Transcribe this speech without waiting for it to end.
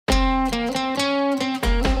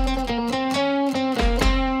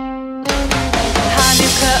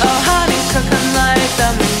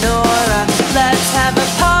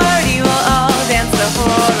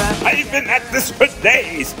been at this for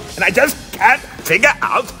days, and I just can't figure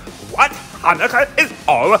out what Hanukkah is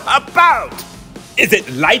all about. Is it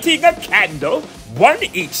lighting a candle, one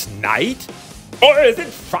each night? Or is it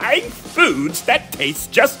frying foods that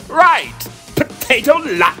taste just right? Potato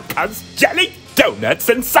latkes, jelly donuts,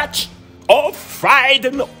 and such, all fried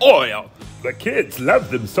in oil. The kids love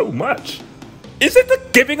them so much. Is it the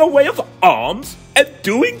giving away of alms and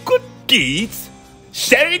doing good deeds?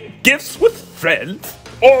 Sharing gifts with friends?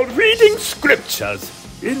 Or reading scriptures?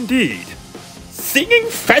 Indeed. Singing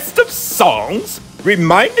festive songs?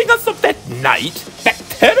 Reminding us of that night that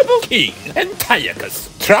terrible king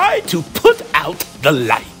Antiochus tried to put out the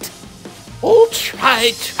light. Oh,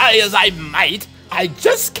 try as I might, I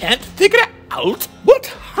just can't figure out what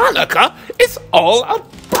Hanukkah is all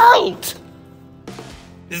about.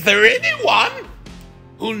 Is there anyone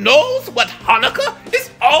who knows what Hanukkah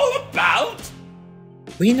is all about?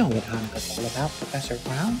 We know what Hanukkah's all about, Professor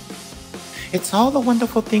Brown. It's all the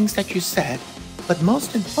wonderful things that you said, but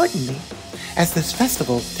most importantly, as this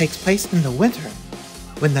festival takes place in the winter,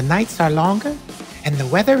 when the nights are longer and the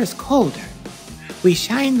weather is colder, we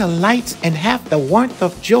shine the lights and have the warmth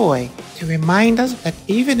of joy to remind us that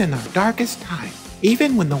even in our darkest time,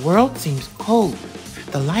 even when the world seems cold,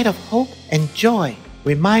 the light of hope and joy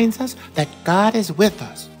reminds us that God is with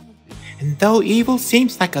us. And though evil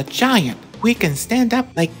seems like a giant, we can stand up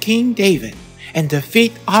like King David and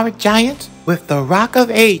defeat our giants with the Rock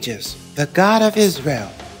of Ages, the God of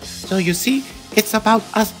Israel. So you see, it's about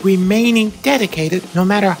us remaining dedicated no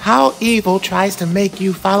matter how evil tries to make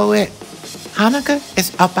you follow it. Hanukkah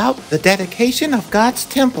is about the dedication of God's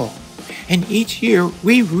temple, and each year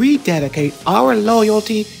we rededicate our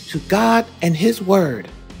loyalty to God and His Word,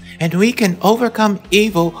 and we can overcome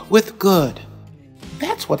evil with good.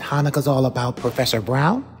 That's what Hanukkah's all about, Professor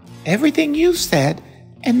Brown. Everything you said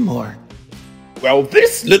and more. Well,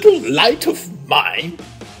 this little light of mine,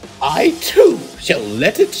 I too shall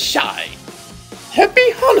let it shine.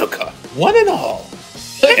 Happy Hanukkah, one and all.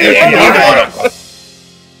 Happy Hanukkah.